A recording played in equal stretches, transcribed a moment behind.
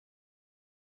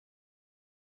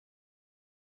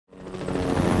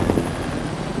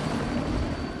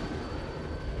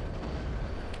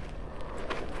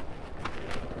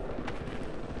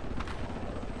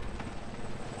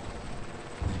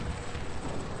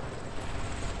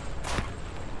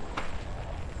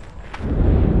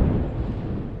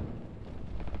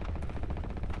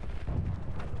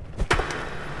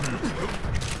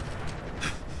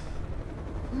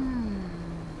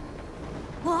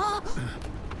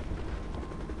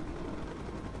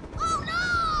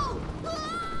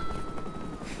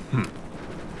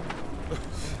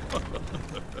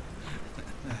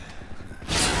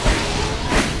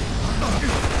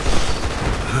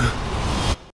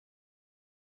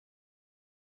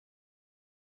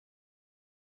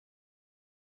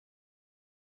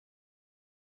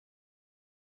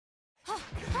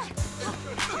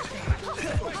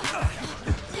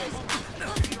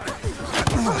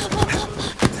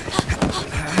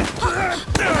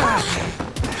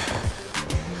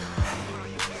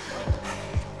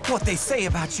What they say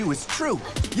about you is true.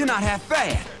 You're not half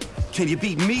bad. Can you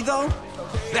beat me, though?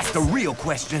 That's the real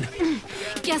question.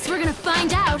 Guess we're gonna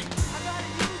find out.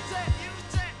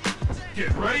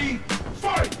 Get ready,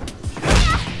 fight!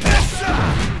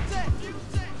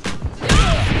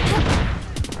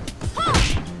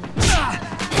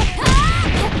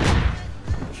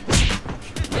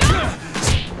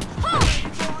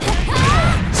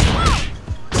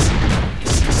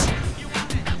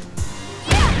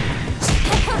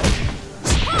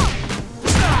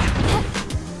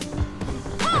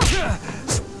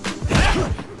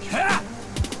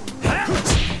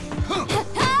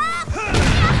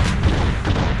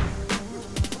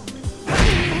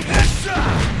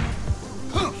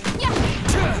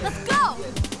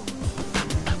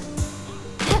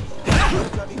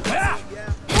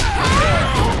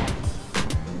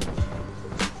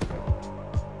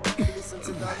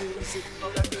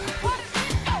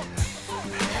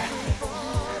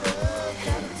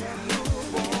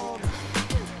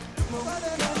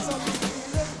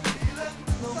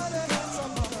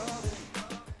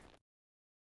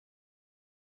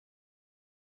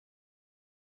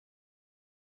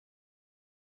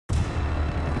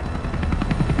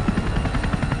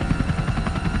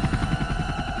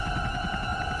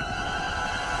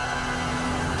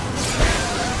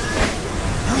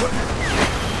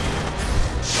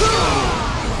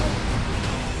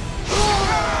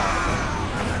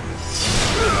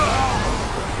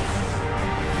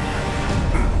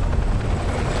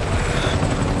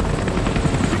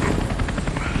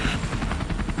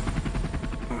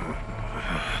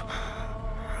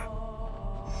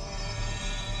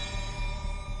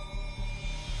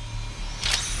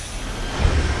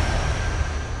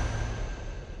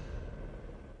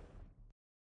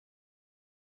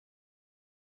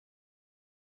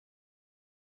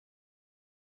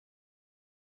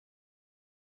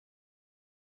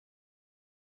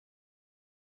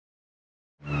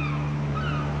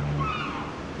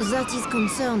 That is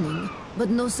concerning, but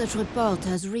no such report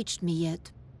has reached me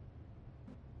yet.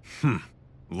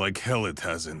 Like hell it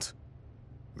hasn't.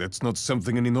 That's not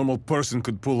something any normal person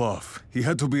could pull off. He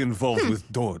had to be involved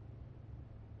with Dot.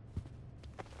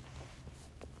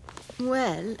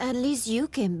 Well, at least you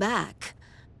came back.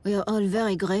 We are all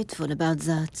very grateful about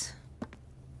that.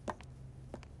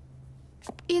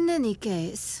 In any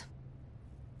case,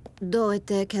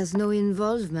 Doetek has no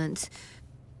involvement.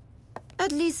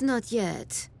 At least not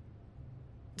yet.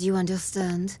 Do you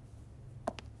understand?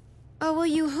 Or were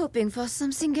you hoping for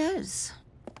something else?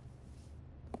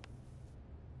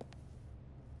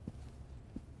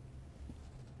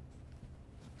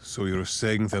 So you're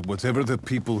saying that whatever the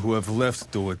people who have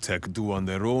left Doetek do on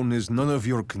their own is none of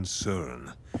your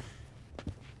concern.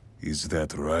 Is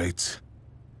that right?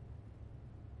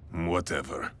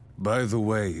 Whatever. By the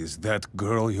way, is that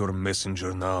girl your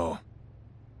messenger now?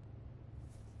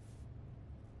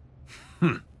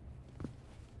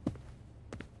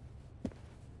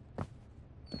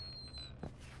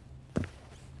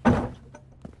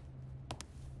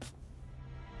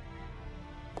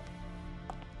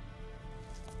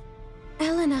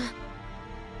 Elena.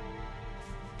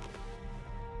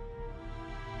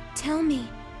 Tell me.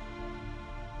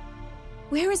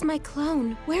 Where is my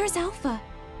clone? Where is Alpha?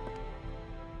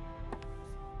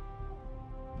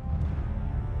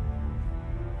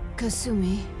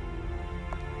 Kasumi.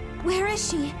 Where is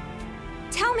she?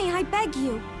 Tell me, I beg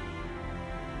you.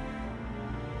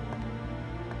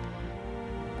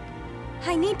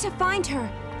 I need to find her.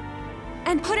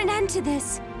 And put an end to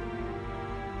this.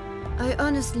 I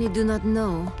honestly do not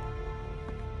know.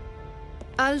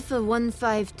 Alpha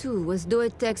 152 was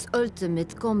Doetek's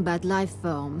ultimate combat life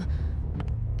form.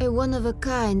 A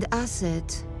one-of-a-kind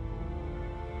asset.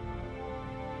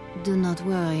 Do not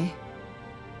worry.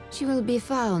 She will be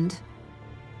found.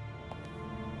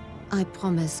 I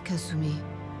promise, Kasumi.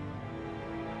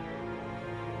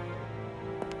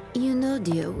 You know,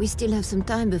 dear, we still have some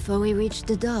time before we reach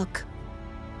the dock.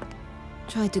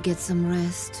 Try to get some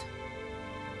rest.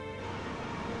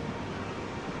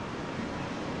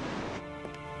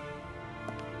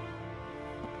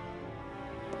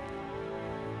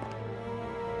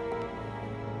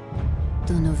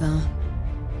 Donovan,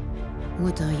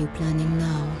 what are you planning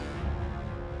now?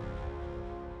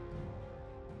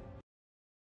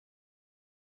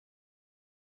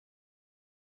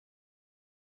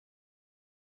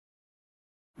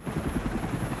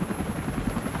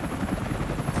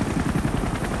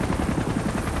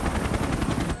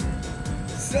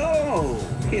 So,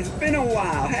 It's been a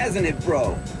while, hasn't it,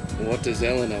 bro? What does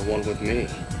Elena want with me?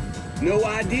 No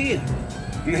idea.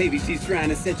 Maybe she's trying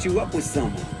to set you up with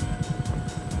someone.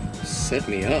 Set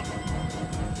me up?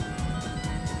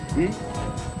 Hmm?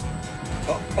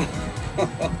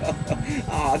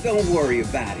 Aw, don't worry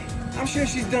about it. I'm sure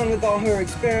she's done with all her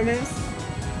experiments.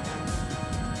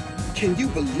 Can you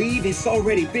believe it's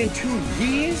already been 2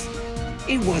 years?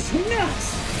 It was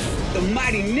nuts! The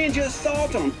mighty ninja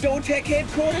assault on Tech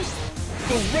headquarters?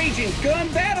 The raging gun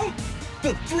battle?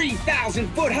 The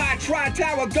 3,000-foot-high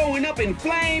tri-tower going up in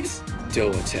flames?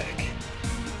 Tech.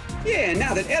 Yeah,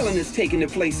 now that Elena's taken the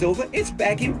place over, it's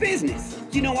back in business.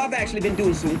 You know, I've actually been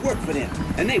doing some work for them,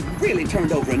 and they've really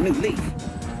turned over a new leaf.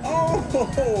 Oh, ho,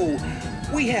 ho,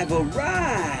 we have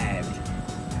arrived.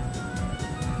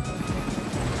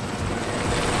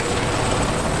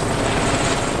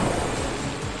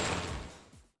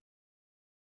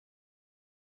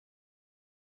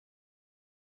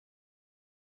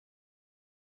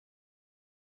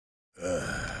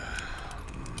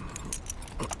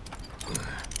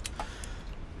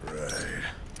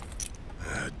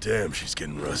 Damn, she's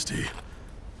getting rusty.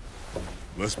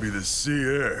 Must be the sea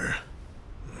air.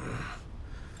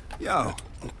 Yo,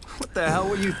 what the hell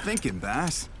were you thinking,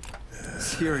 Bass?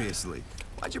 Seriously,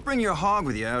 why'd you bring your hog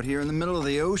with you out here in the middle of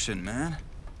the ocean, man?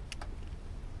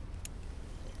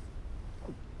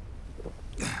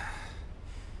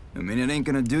 I mean, it ain't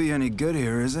gonna do you any good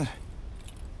here, is it?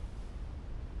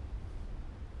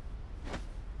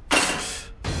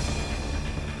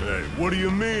 Hey, what do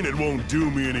you mean it won't do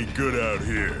me any good out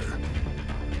here?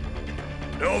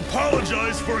 Now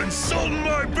apologize for insulting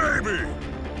my baby!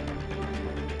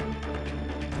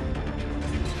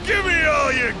 Give me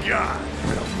all you got!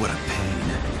 What a pain.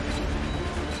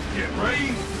 Get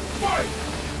ready, fight!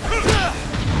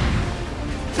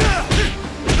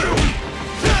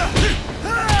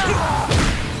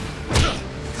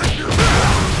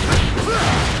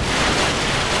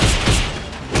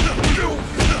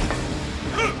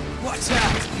 Watch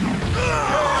out!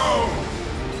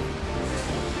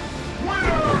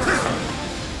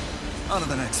 On to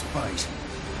the next fight.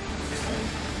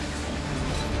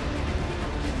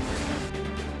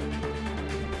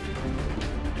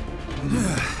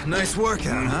 Nice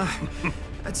workout, huh?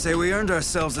 I'd say we earned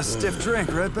ourselves a stiff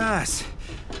drink, right, Bass?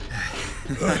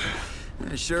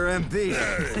 I sure am beat.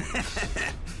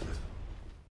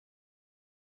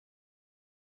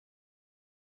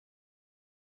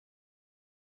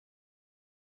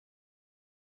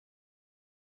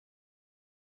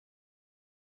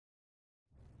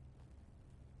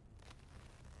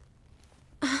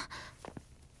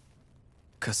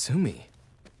 Kasumi.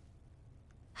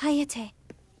 Hayate.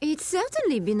 It's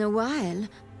certainly been a while.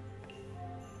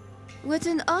 What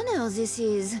an honor this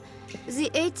is. The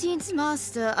 18th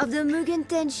master of the Mugen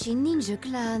Tenshi ninja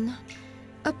clan.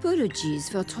 Apologies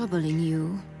for troubling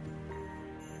you.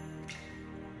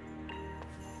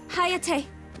 Hayate.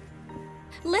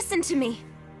 Listen to me.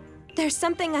 There's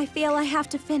something I feel I have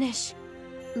to finish.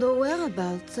 The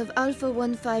whereabouts of Alpha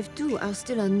 152 are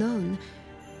still unknown.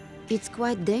 It's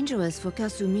quite dangerous for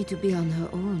Kasumi to be on her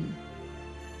own.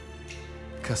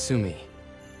 Kasumi,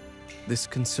 this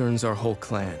concerns our whole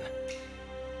clan.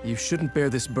 You shouldn't bear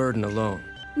this burden alone.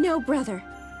 No, brother.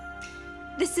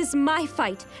 This is my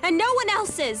fight, and no one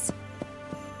else's!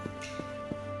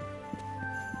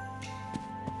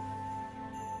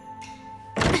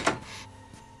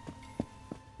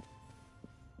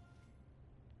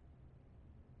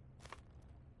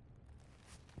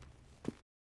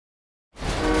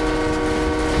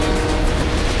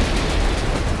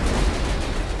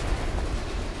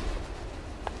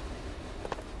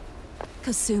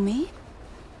 Kasumi?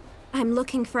 I'm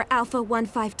looking for Alpha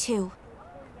 152.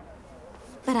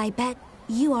 But I bet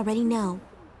you already know.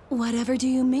 Whatever do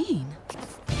you mean?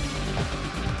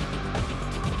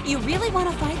 You really want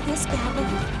to fight this badly?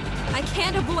 I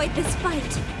can't avoid this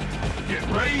fight. Get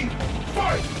ready,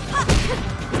 fight!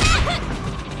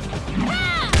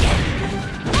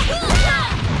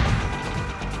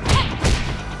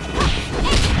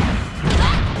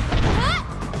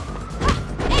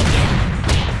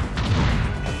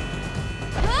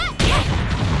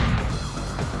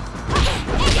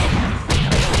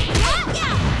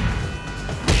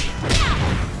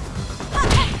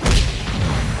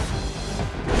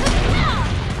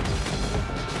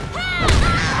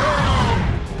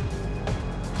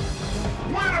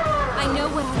 I know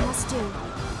what I must do.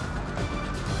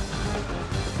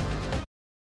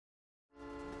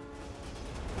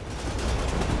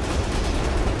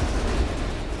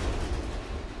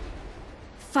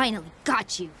 Finally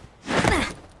got you.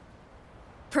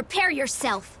 Prepare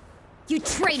yourself, you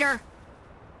traitor!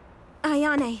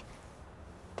 Ayane.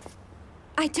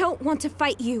 I don't want to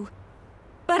fight you,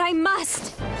 but I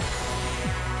must!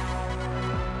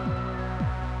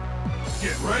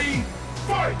 Get ready,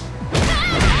 fight!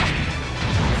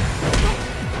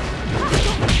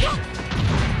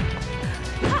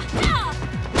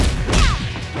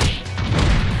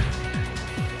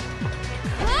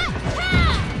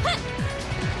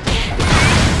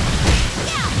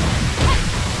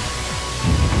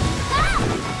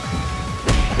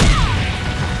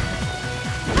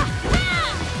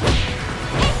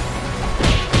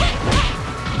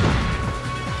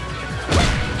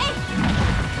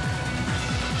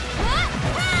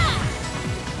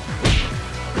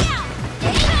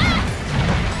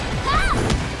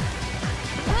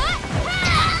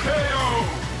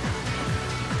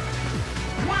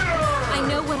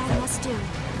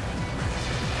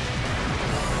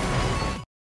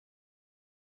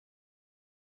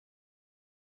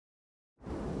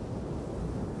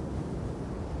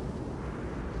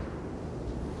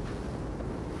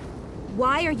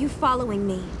 Why are you following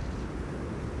me?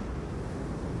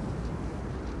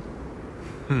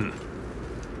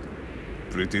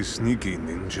 Pretty sneaky,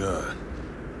 ninja.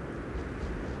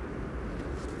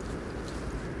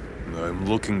 I'm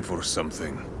looking for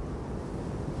something.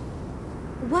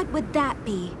 What would that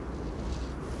be?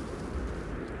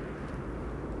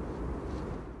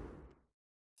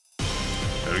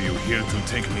 Are you here to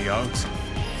take me out?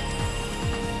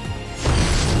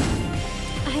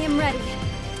 I am ready.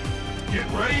 Get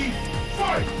ready,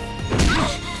 fight!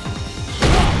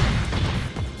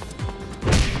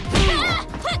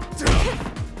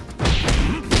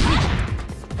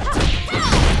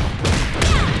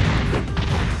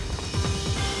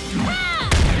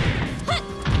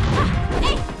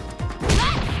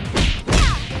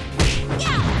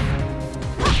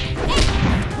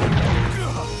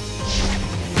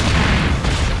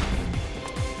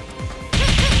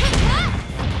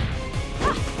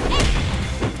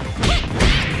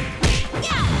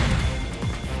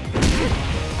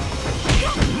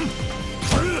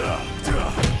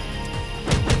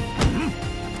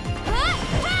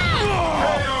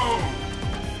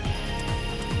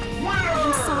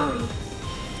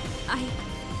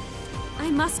 I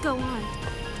must go on.